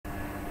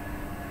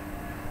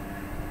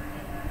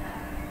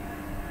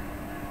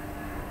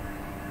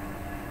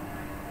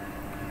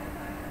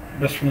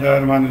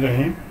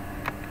Bismillahirrahmanirrahim.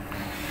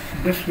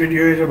 This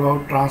video is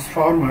about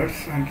transformers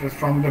and it is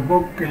from the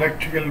book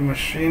Electrical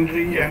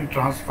Machinery and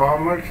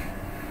Transformers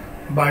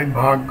by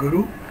Bhag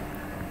Guru,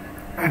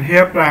 and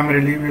here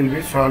primarily we will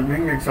be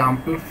solving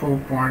example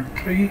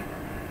 4.3,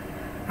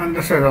 and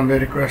this is on the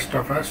request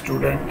of a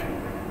student.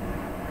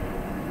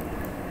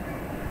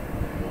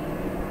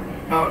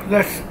 Now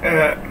let's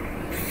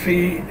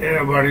see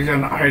what is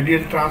an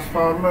ideal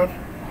transformer.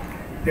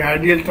 The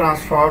ideal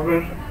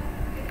transformer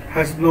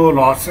has no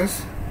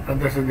losses.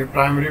 This is the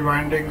primary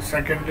winding,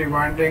 secondary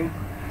winding,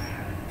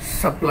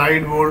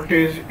 supplied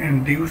voltage,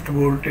 induced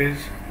voltage,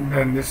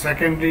 then the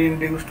secondary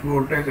induced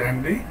voltage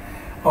and the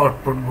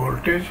output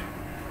voltage.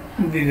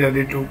 These are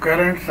the two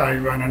currents,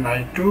 I1 and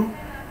I2.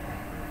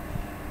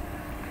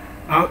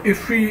 Now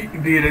if the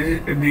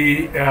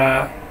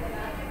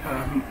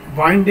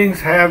windings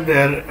have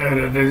their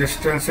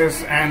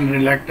resistances and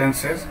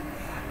reluctances,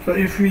 so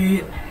if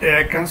we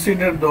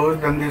consider those,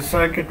 then the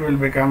circuit will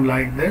become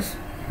like this.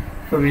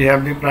 So we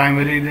have the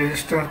primary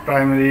resistance,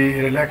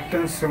 primary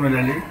reluctance,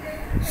 similarly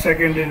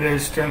secondary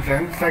resistance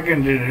and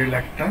secondary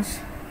reluctance,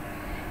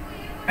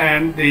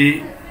 and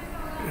the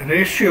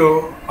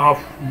ratio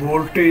of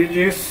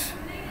voltages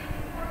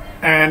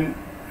and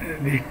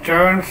the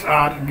turns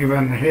are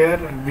given here,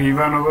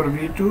 V1 over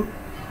V2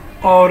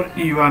 or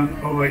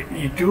E1 over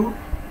E2.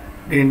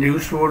 The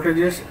induced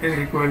voltages is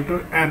equal to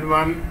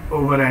N1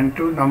 over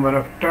N2, number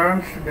of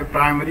turns, the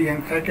primary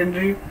and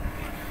secondary,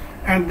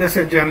 and this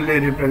is generally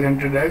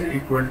represented as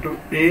equal to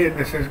A.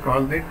 This is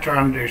called the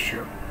turn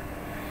ratio.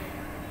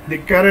 The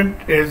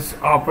current is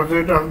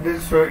opposite of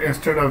this, so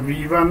instead of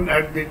V1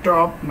 at the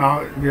top,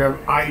 now we have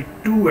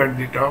I2 at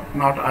the top,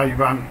 not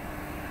I1,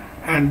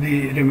 and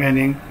the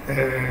remaining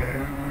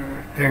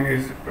thing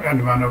is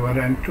N1 over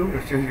N2,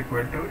 which is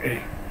equal to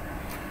A.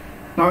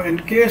 Now in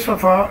case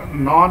of a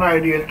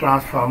non-ideal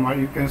transformer,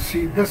 you can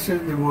see this is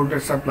the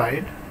voltage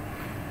supplied,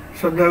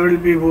 so there will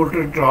be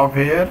voltage drop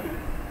here,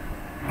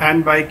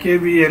 and by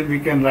KVL we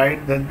can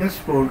write that this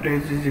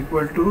voltage is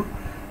equal to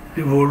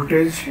the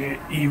voltage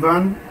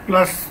E1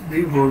 plus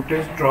the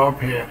voltage drop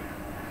here.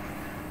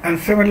 And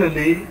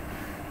similarly,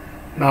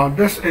 now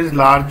this is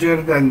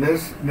larger than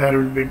this, there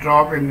will be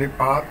drop in the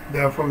path,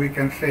 therefore we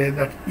can say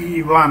that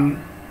E2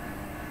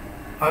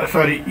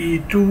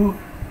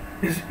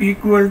 is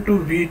equal to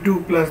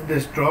V2 plus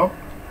this drop.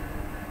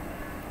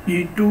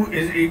 E2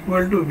 is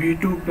equal to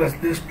V2 plus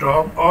this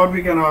drop, or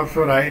we can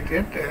also write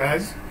it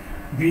as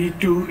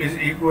V2 is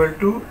equal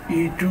to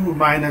E2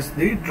 minus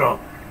the drop.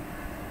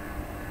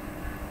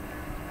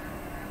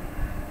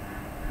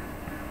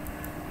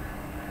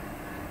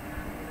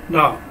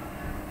 Now,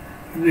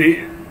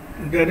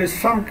 there is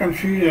some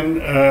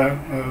confusion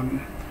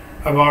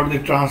about the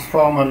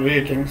transformer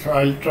rating, so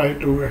I'll try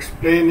to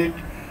explain it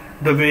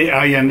the way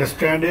I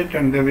understand it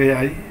and the way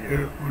I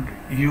would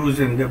use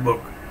in the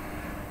book.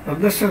 Now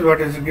this is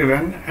what is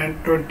given,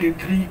 and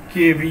 23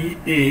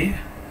 kVA,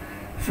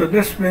 so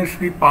this means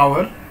the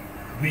power,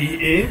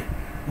 VA,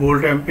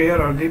 volt ampere,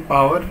 or the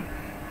power.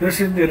 This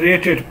is the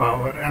rated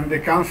power, and the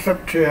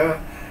concept here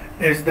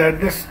is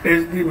that this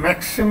is the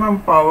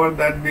maximum power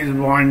that these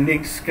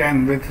windings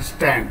can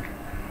withstand.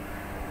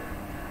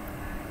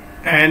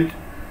 And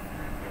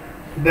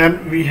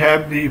then we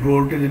have the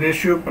voltage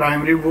ratio,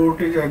 primary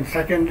voltage and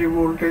secondary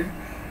voltage.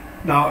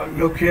 Now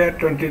look here,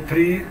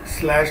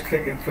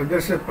 23/2, so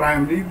this is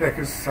primary, that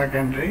is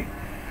secondary,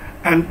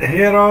 and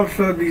here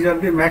also these are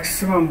the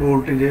maximum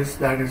voltages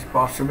that is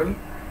possible.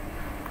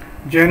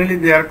 Generally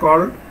they are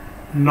called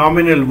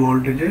nominal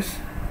voltages.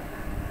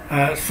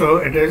 So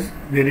it is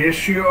the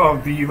ratio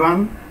of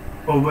V1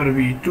 over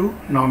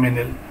V2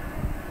 nominal.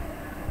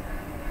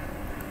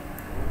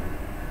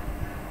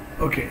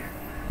 Okay.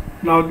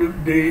 Now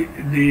the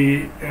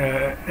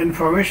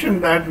information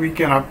that we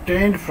can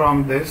obtain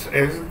from this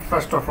is,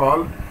 first of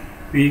all,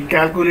 we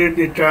calculate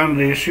the turn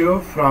ratio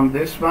from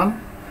this one.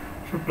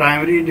 So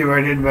primary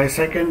divided by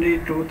secondary,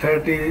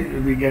 230,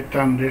 we get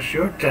turn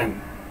ratio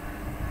 10.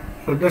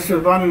 So this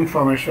is one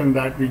information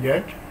that we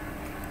get.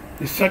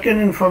 The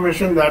second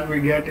information that we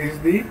get is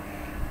the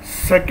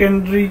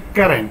secondary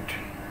current.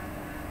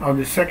 Now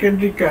the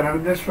secondary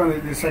current, this one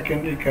is the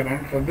secondary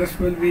current, so this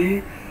will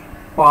be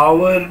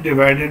power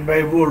divided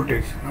by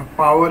voltage. Now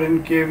power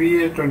in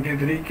kVA,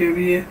 23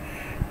 kVA,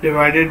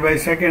 divided by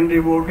secondary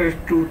voltage,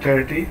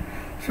 230.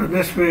 So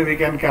this way we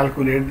can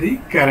calculate the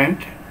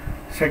current,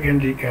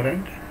 secondary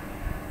current.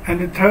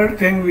 And the third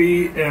thing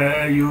we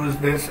use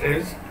this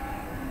is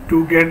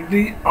to get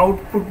the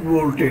output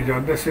voltage, or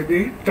this is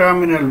the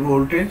terminal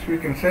voltage, we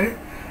can say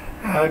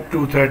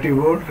 230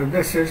 volts. So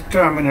this is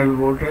terminal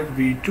voltage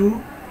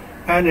V2,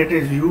 and it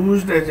is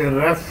used as a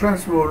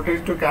reference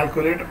voltage to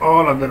calculate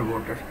all other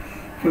voltages.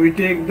 So we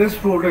take this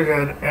voltage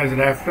as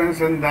reference,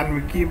 and then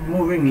we keep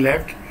moving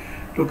left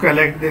to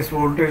collect this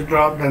voltage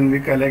drop, then we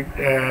collect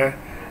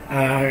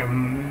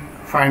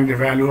find the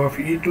value of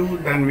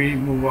E2, then we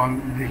move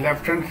on the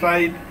left hand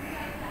side,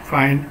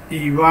 find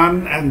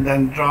E1, and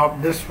then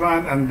drop this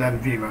one, and then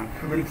V1.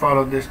 So we'll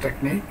follow this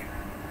technique.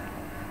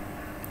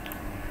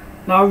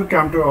 Now we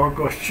come to our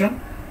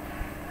question.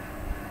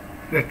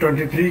 The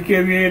 23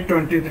 kVA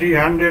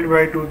 2300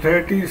 by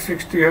 230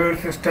 60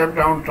 Hz step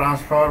down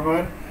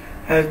transformer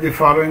has the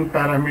following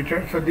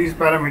parameters. So these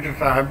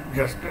parameters I have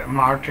just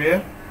marked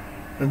here.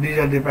 So these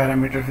are the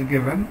parameters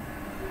given.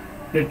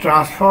 The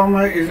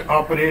transformer is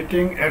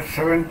operating at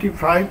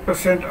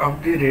 75%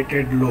 of the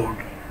rated load.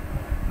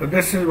 So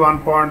this is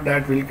one point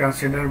that we'll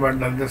consider. What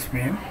does this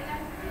mean?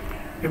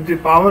 If the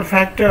power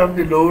factor of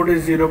the load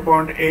is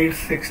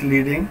 0.86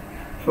 leading,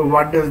 so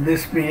what does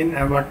this mean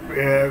and what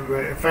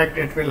effect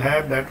it will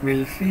have, that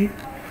we'll see.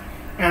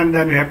 And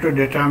then we have to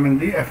determine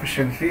the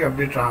efficiency of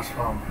the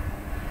transformer.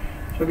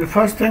 So the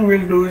first thing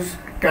we'll do is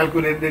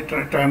calculate the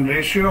turn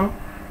ratio.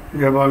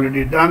 We have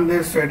already done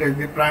this. So it is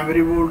the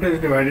primary voltage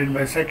divided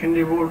by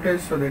secondary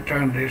voltage. So the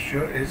turn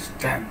ratio is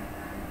 10.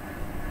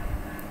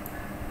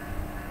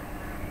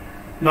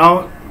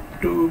 Now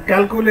to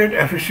calculate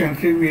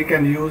efficiency, we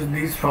can use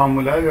these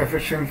formulas.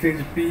 Efficiency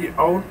is P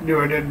out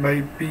divided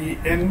by P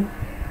in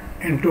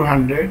into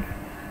 100.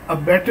 A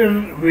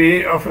better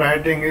way of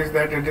writing is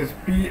that it is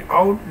P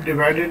out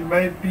divided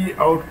by P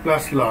out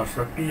plus loss.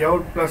 So P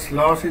out plus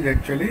loss is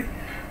actually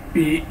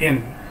P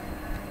in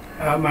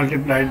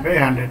multiplied by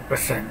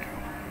 100%.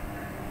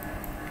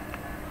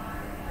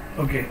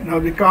 Okay, now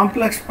the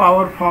complex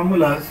power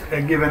formulas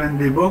are given in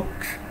the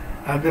books.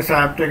 This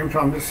I have taken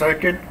from the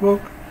circuit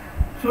book.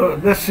 So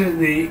this is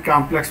the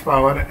complex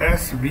power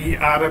S, V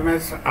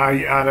RMS,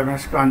 I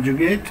RMS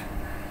conjugate.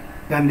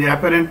 Then the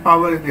apparent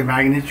power is the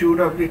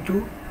magnitude of the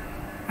two.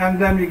 And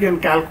then we can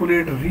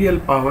calculate real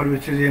power,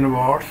 which is in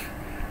watts.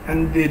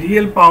 And the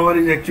real power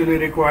is actually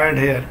required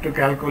here to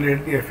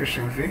calculate the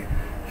efficiency.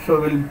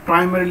 So we'll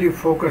primarily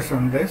focus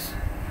on this.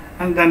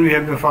 And then we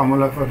have the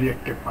formula for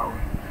reactive power.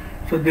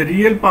 So the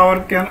real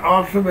power can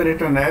also be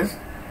written as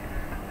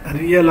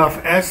real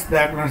of S,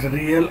 that means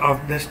real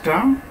of this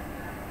term.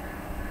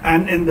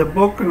 And in the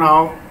book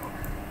now,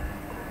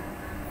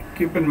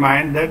 keep in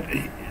mind that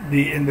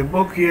in the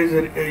book he has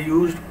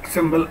used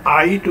symbol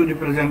I to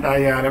represent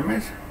I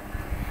RMS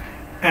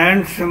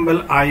and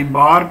symbol I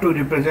bar to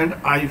represent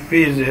I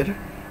phasor,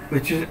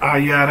 which is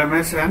I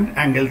RMS and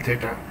angle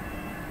theta.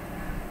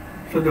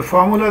 So the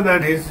formula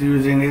that he is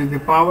using is the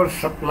power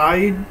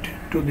supplied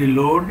to the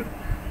load,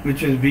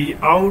 which is V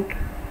out,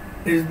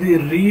 is the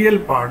real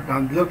part. Now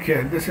look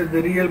here, this is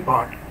the real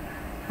part.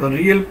 The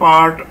real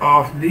part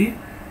of the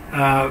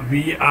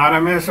V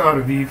RMS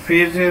or V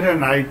phasor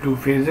and I2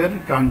 phasor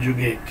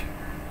conjugate.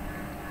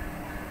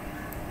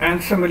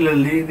 And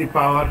similarly, the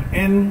power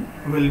in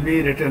will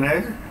be written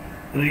as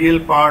real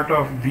part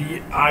of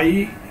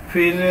VI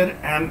phasor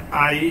and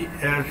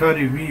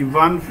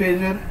V1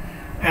 phasor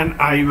and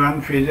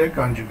I1 phasor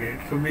conjugate.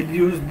 So we'll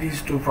use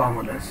these two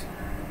formulas.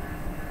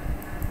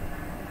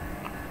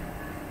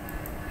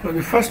 So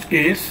the first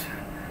case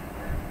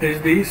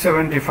is the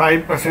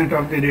 75%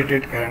 of the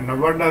rated current. Now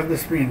what does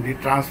this mean? The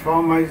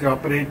transformer is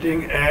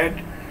operating at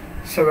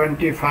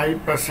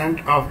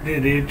 75% of the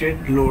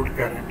rated load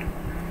current.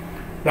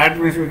 That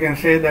means we can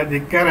say that the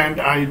current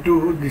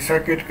I2, the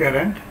circuit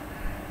current,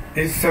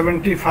 is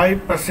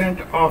 75%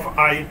 of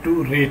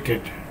I2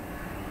 rated,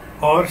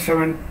 or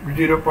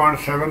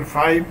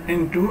 0.75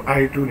 into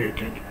I2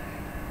 rated.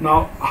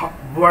 Now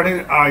what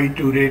is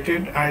I2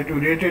 rated?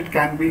 I2 rated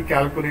can be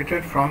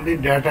calculated from the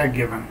data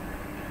given.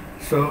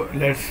 So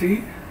let's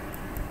see.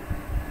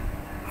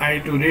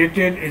 I2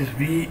 rated is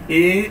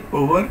VA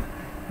over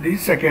the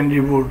secondary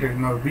voltage.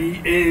 Now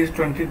VA is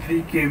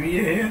 23 kVA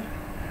here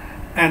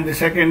and the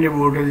secondary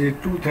voltage is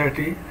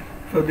 230.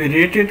 So the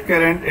rated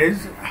current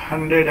is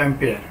 100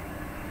 ampere.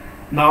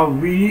 Now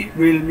we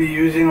will be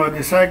using, or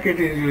the circuit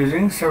is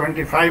using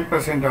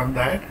 75% of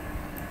that.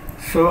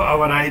 So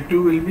our I2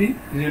 will be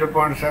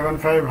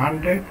 0.75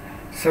 100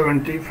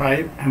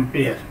 75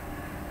 ampere.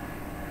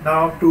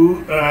 Now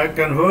to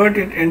convert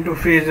it into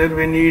phasor,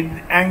 we need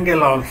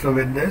angle also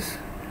with this.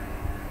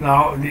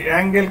 Now the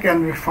angle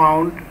can be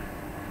found.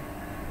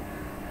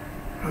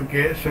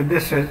 Okay, so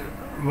this is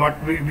what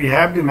we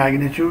have the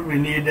magnitude. We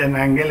need an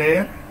angle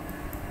here.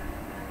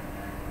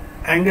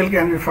 Angle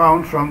can be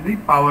found from the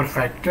power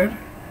factor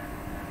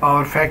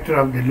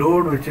of the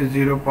load, which is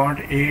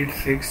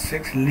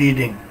 0.866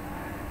 leading.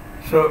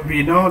 So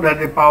we know that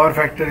the power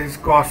factor is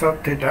cos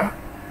of theta.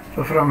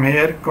 So from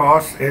here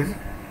cos is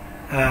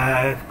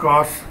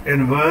cos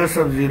inverse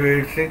of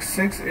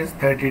 0.866 is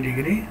 30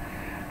 degree,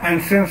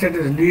 and since it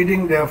is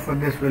leading, therefore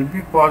this will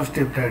be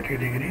positive 30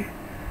 degree,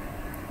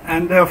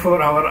 and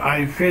therefore our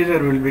I phasor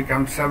will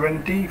become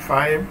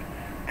 75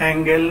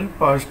 angle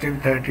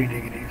positive 30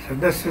 degrees. So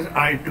this is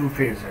I2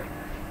 phasor.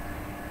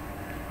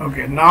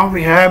 Okay, now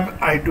we have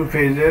I2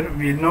 phasor,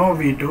 we know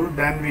V2,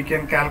 then we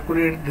can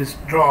calculate this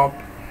drop,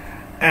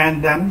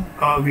 and then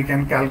we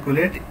can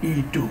calculate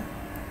E2.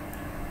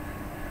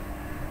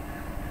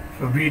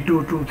 So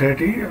V2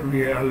 230,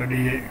 we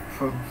already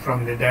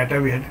from the data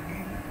we had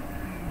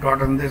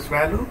gotten this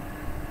value.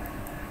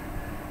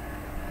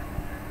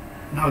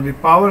 Now the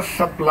power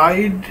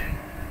supplied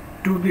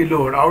to the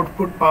load,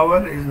 output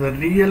power, is the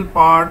real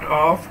part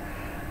of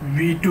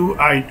V2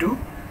 I2,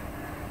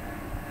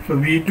 So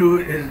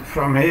V2 is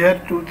from here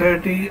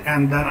 230,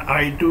 and then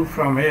I2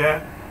 from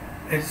here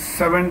is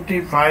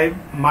 75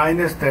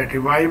 minus 30.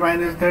 Why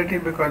minus 30?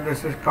 Because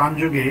this is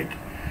conjugate,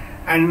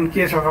 and in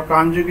case of a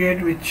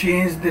conjugate we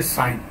change this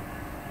sign.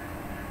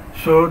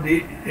 So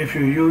if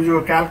you use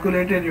your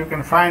calculator you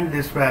can find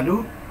this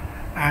value,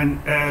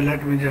 and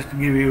let me just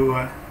give you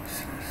a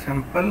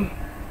simple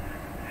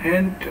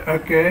hint.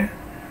 Okay,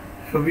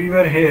 so we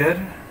were here,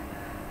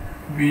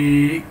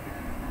 we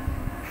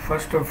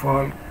first of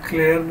all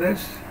clear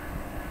this,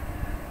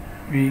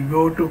 we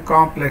go to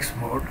complex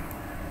mode.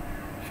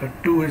 So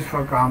 2 is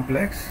for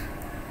complex,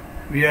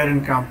 we are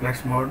in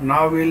complex mode.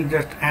 Now we'll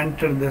just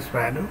enter this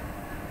value.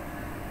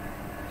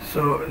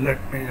 So let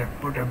me just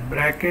put a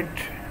bracket,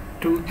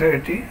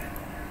 230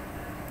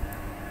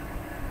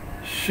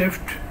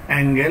 shift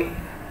angle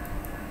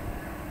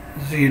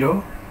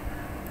 0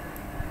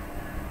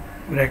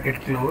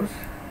 bracket close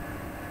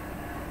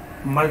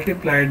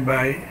multiplied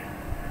by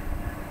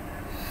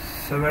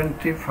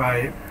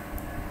 75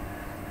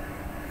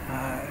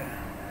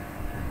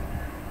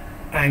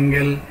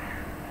 angle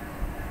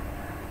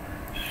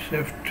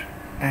shift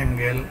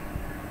angle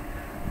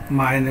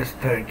minus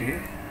 30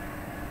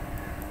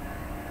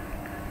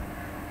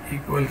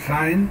 equal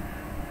sign.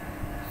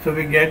 So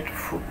we get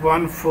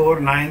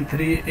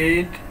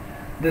 14938.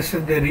 This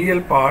is the real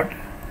part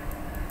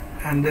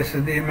and this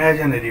is the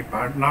imaginary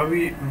part. Now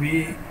we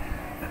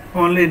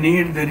only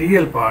need the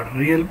real part.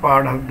 Real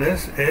part of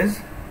this is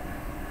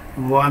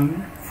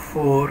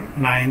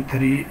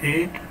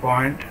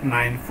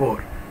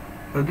 14938.94.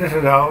 So this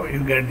is how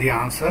you get the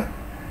answer.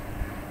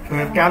 So we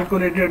have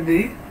calculated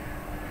the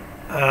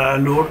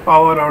load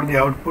power or the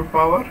output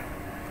power.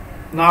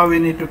 Now we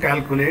need to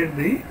calculate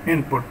the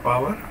input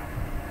power.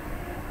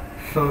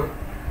 So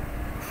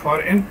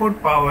for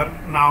input power,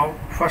 now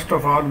first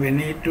of all we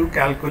need to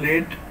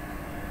calculate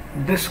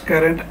this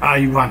current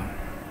I1,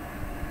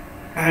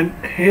 and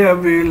here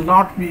we will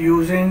not be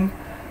using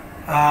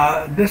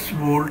this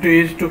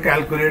voltage to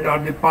calculate, or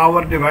the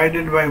power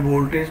divided by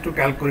voltage to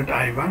calculate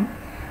I1.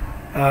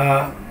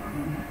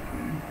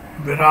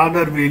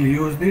 Rather we'll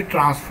use the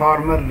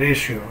transformer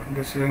ratio.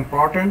 This is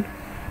important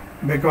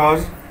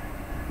because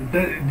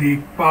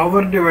the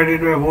power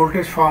divided by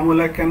voltage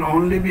formula can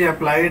only be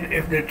applied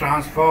if the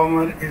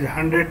transformer is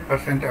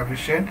 100%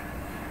 efficient,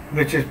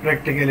 which is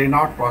practically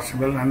not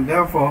possible, and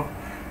therefore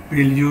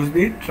we'll use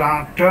the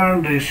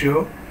turn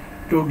ratio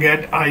to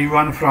get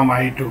I1 from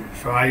I2.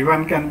 So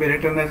I1 can be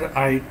written as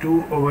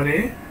I2 over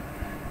A.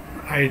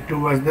 I2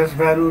 was this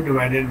value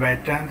divided by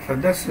 10, so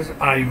this is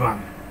I1.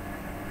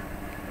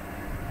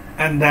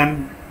 And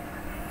then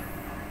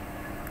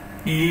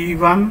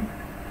E1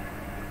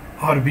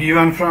 or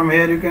V1, from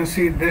here you can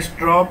see this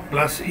drop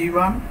plus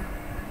E1,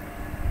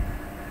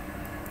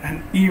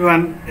 and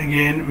E1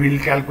 again we'll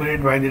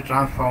calculate by the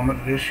transformer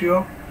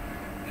ratio.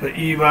 So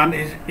E1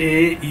 is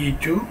A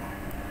E2,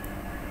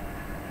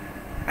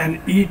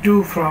 and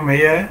E2 from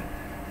here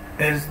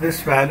is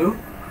this value,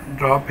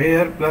 drop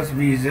here, plus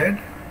VZ.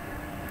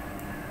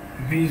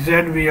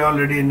 VZ we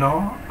already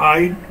know,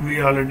 I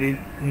we already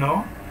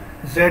know.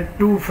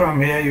 Z2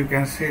 from here you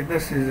can see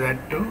this is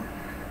Z2.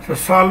 So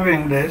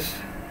solving this,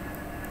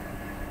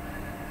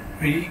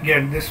 we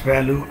get this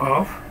value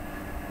of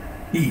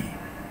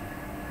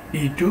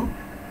E2.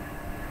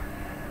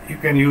 You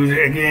can use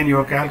again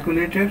your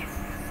calculator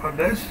for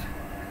this.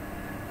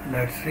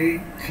 Let's see,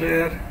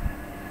 clear,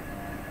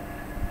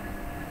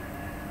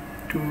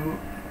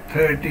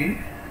 230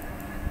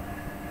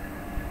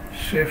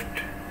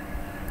 shift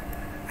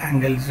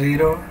angle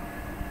 0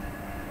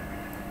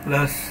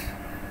 plus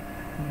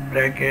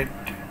bracket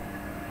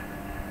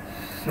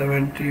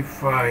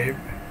 75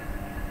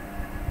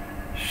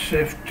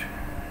 shift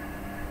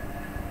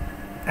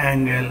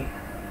angle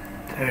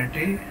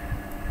 30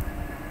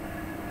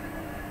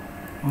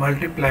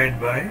 multiplied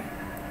by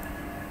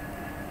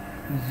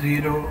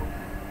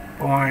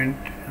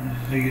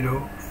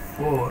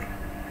 0.04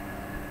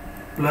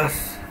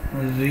 plus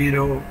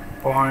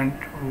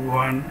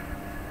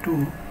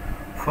 0.12.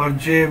 For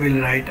J will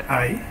write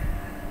I,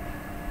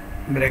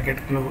 bracket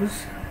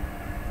close.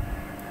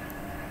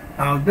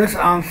 Now this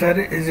answer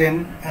is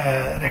in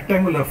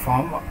rectangular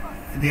form.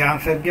 The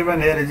answer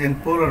given here is in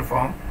polar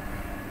form.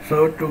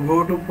 So to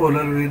go to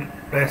polar, we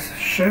press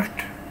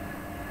shift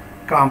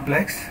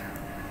complex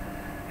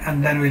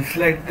and then we'll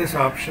select this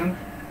option.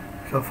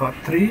 So for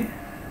 3,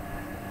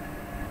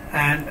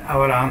 and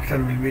our answer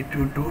will be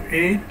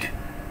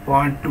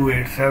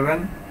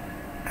 228.287,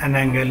 and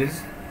angle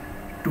is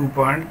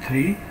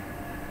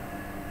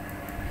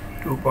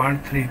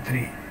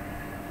 2.33.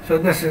 So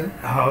this is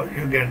how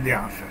you get the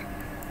answer.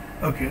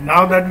 Okay,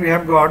 now that we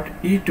have got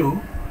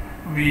E2,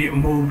 we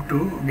move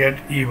to get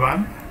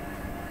E1.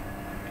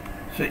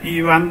 So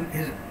E1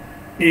 is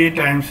A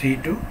times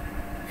E2.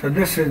 So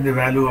this is the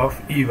value of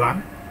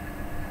E1.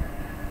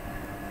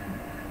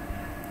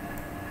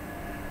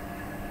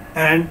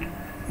 And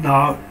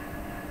now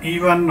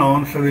E1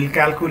 known, so we'll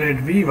calculate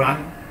V1.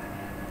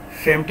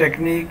 Same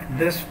technique,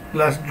 this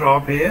plus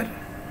drop here.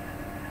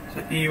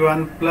 So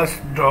E1 plus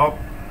drop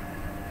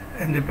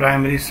in the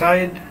primary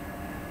side,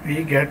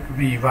 we get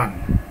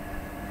V1.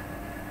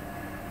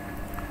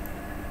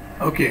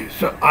 Okay,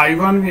 so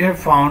I1 we have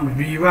found,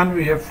 V1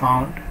 we have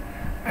found,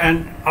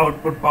 and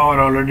output power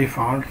already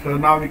found. So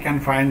now we can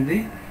find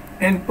the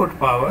input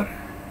power.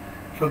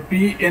 So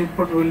P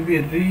input will be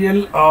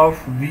real of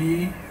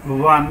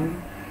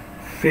V1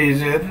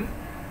 phasor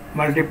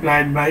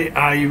multiplied by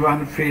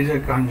I1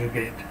 phasor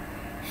conjugate.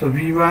 So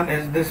V1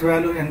 is this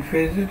value in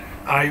phasor,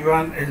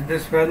 I1 is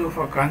this value.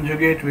 For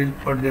conjugate we'll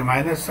put the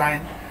minus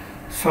sign.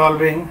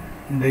 Solving,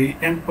 the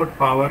input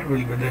power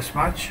will be this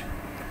much,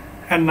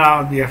 and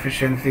now the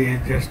efficiency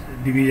is just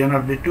division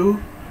of the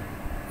two,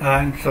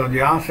 and so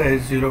the answer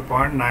is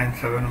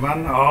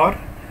 0.971 or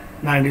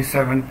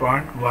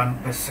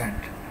 97.1%.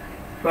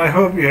 So I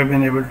hope you have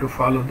been able to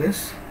follow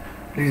this.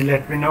 Please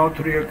let me know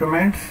through your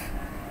comments.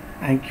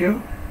 Thank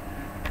you.